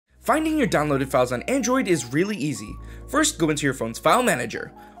Finding your downloaded files on Android is really easy. First, go into your phone's file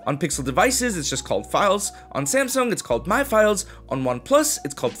manager. On Pixel devices, it's just called Files. On Samsung, it's called My Files. On OnePlus,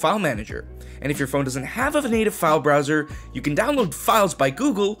 it's called File Manager. And if your phone doesn't have a native file browser, you can download Files by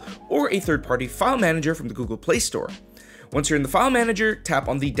Google or a third-party file manager from the Google Play Store. Once you're in the File Manager, tap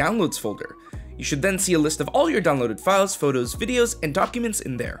on the Downloads folder. You should then see a list of all your downloaded files, photos, videos, and documents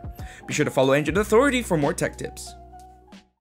in there. Be sure to follow Android Authority for more tech tips.